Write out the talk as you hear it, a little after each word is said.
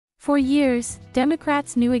For years,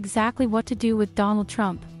 Democrats knew exactly what to do with Donald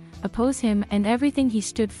Trump, oppose him and everything he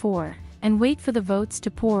stood for, and wait for the votes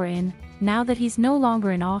to pour in, now that he's no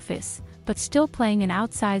longer in office, but still playing an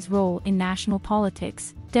outsized role in national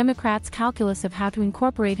politics. Democrats' calculus of how to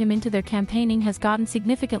incorporate him into their campaigning has gotten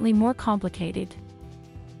significantly more complicated.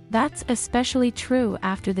 That's especially true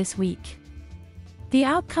after this week. The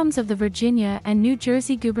outcomes of the Virginia and New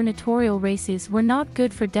Jersey gubernatorial races were not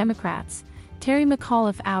good for Democrats. Terry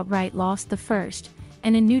McAuliffe outright lost the first,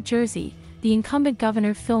 and in New Jersey, the incumbent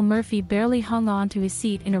governor Phil Murphy barely hung on to his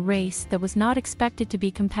seat in a race that was not expected to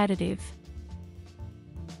be competitive.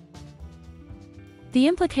 The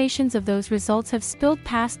implications of those results have spilled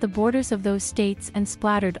past the borders of those states and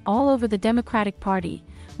splattered all over the Democratic Party,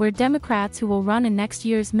 where Democrats who will run in next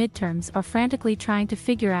year's midterms are frantically trying to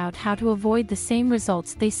figure out how to avoid the same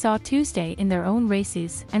results they saw Tuesday in their own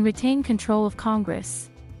races and retain control of Congress.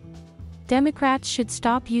 Democrats should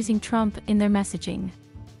stop using Trump in their messaging.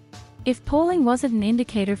 If polling wasn't an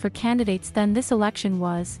indicator for candidates, then this election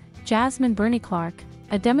was. Jasmine Burney Clark,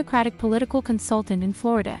 a Democratic political consultant in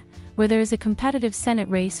Florida, where there is a competitive Senate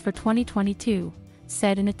race for 2022,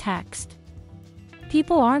 said in a text.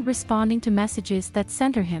 People aren't responding to messages that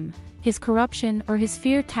center him, his corruption or his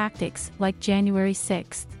fear tactics like January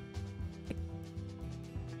 6th.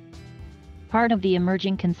 Part of the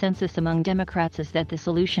emerging consensus among Democrats is that the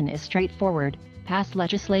solution is straightforward: pass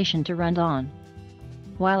legislation to run on.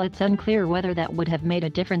 While it's unclear whether that would have made a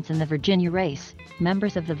difference in the Virginia race,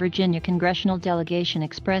 members of the Virginia congressional delegation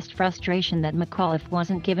expressed frustration that McAuliffe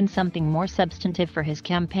wasn't given something more substantive for his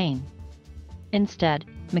campaign. Instead,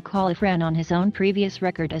 McAuliffe ran on his own previous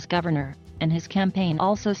record as governor, and his campaign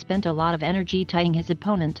also spent a lot of energy tying his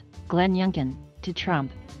opponent, Glenn Youngkin, to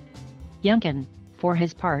Trump. Youngkin, for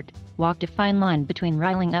his part, walked a fine line between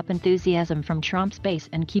riling up enthusiasm from Trump's base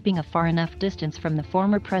and keeping a far enough distance from the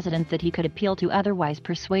former president that he could appeal to otherwise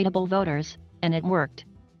persuadable voters, and it worked.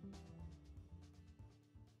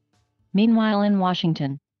 Meanwhile, in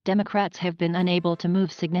Washington, Democrats have been unable to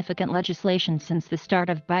move significant legislation since the start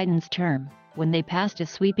of Biden's term, when they passed a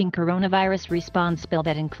sweeping coronavirus response bill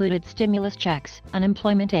that included stimulus checks,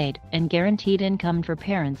 unemployment aid, and guaranteed income for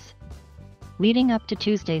parents. Leading up to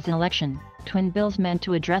Tuesday's election, twin bills meant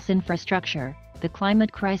to address infrastructure, the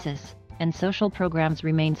climate crisis, and social programs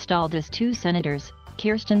remained stalled as two senators,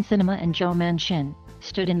 Kyrsten Sinema and Joe Manchin,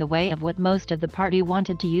 stood in the way of what most of the party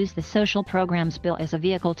wanted to use the social programs bill as a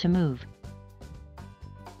vehicle to move.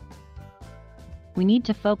 We need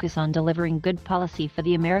to focus on delivering good policy for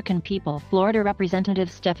the American people, Florida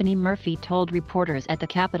Representative Stephanie Murphy told reporters at the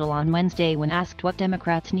Capitol on Wednesday when asked what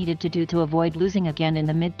Democrats needed to do to avoid losing again in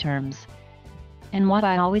the midterms. "And what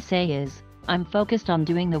I always say is, I'm focused on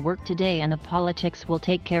doing the work today and the politics will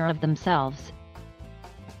take care of themselves."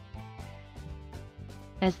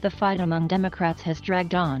 As the fight among Democrats has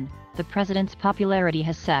dragged on, the president's popularity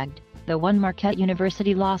has sagged, though one Marquette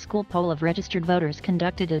University Law School poll of registered voters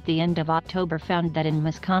conducted at the end of October found that in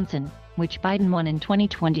Wisconsin, which Biden won in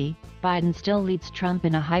 2020, Biden still leads Trump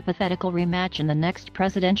in a hypothetical rematch in the next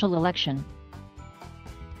presidential election.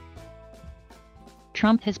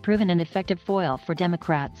 Trump has proven an effective foil for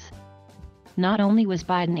Democrats. Not only was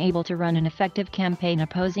Biden able to run an effective campaign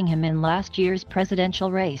opposing him in last year's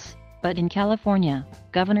presidential race, but in California,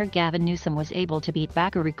 Governor Gavin Newsom was able to beat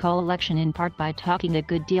back a recall election in part by talking a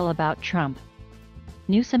good deal about Trump.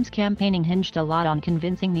 Newsom's campaigning hinged a lot on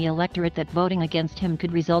convincing the electorate that voting against him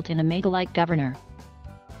could result in a MAGA-like governor.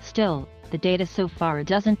 Still, the data so far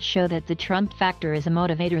doesn't show that the Trump factor is a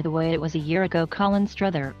motivator the way it was a year ago. Colin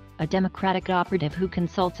Struther, a Democratic operative who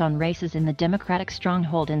consults on races in the Democratic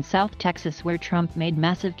stronghold in South Texas where Trump made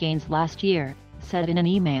massive gains last year, said in an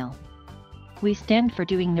email, "We stand for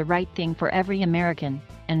doing the right thing for every American,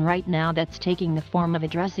 and right now that's taking the form of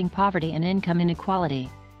addressing poverty and income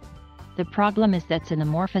inequality. The problem is that's an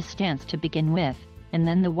amorphous stance to begin with, and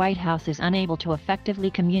then the White House is unable to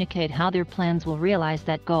effectively communicate how their plans will realize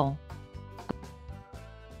that goal.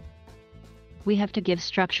 We have to give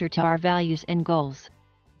structure to our values and goals.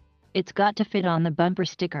 It's got to fit on the bumper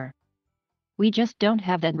sticker. We just don't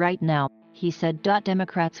have that right now," he said.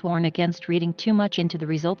 Democrats warn against reading too much into the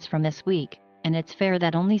results from this week, and it's fair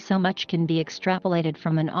that only so much can be extrapolated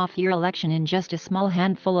from an off-year election in just a small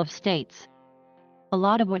handful of states. A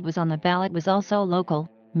lot of what was on the ballot was also local,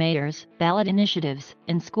 mayors, ballot initiatives,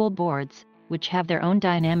 and school boards, which have their own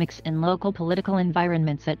dynamics and local political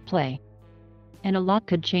environments at play. And a lot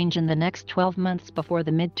could change in the next 12 months before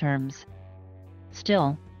the midterms.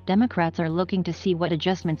 Still, Democrats are looking to see what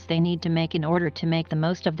adjustments they need to make in order to make the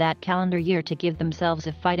most of that calendar year to give themselves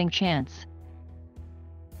a fighting chance.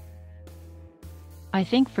 "I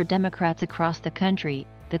think for Democrats across the country,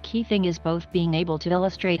 The key thing is both being able to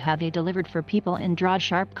illustrate how they delivered for people and draw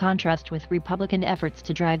sharp contrast with Republican efforts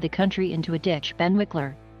to drive the country into a ditch. Ben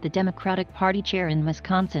Wickler, the Democratic Party chair in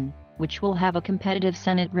Wisconsin, which will have a competitive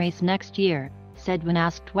Senate race next year, said when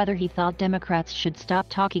asked whether he thought Democrats should stop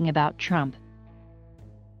talking about Trump.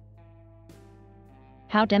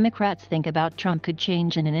 How Democrats think about Trump could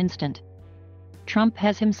change in an instant. Trump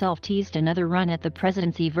has himself teased another run at the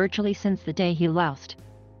presidency virtually since the day he lost.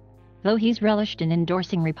 Though he's relished in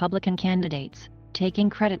endorsing Republican candidates, taking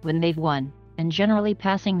credit when they've won, and generally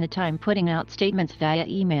passing the time putting out statements via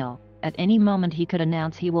email, at any moment he could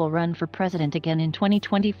announce he will run for president again in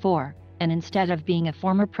 2024, and instead of being a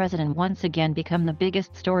former president once again become the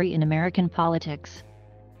biggest story in American politics.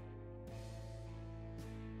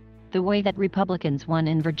 The way that Republicans won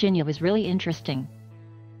in Virginia was really interesting.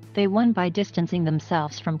 They won by distancing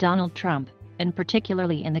themselves from Donald Trump, and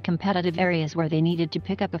particularly in the competitive areas where they needed to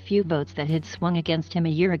pick up a few votes that had swung against him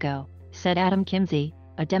a year ago, said Adam Kinsey,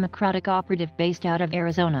 a Democratic operative based out of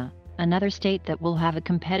Arizona, another state that will have a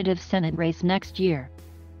competitive Senate race next year.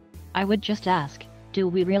 I would just ask, do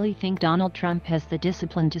we really think Donald Trump has the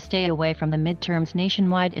discipline to stay away from the midterms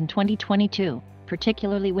nationwide in 2022,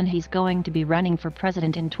 particularly when he's going to be running for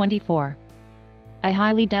president in 2024? I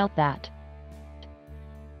highly doubt that.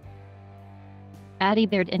 Addie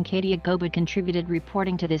Baird and Katie Agoba contributed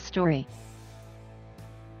reporting to this story.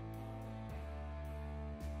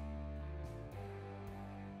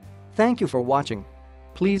 Thank you for watching.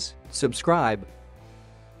 Please subscribe.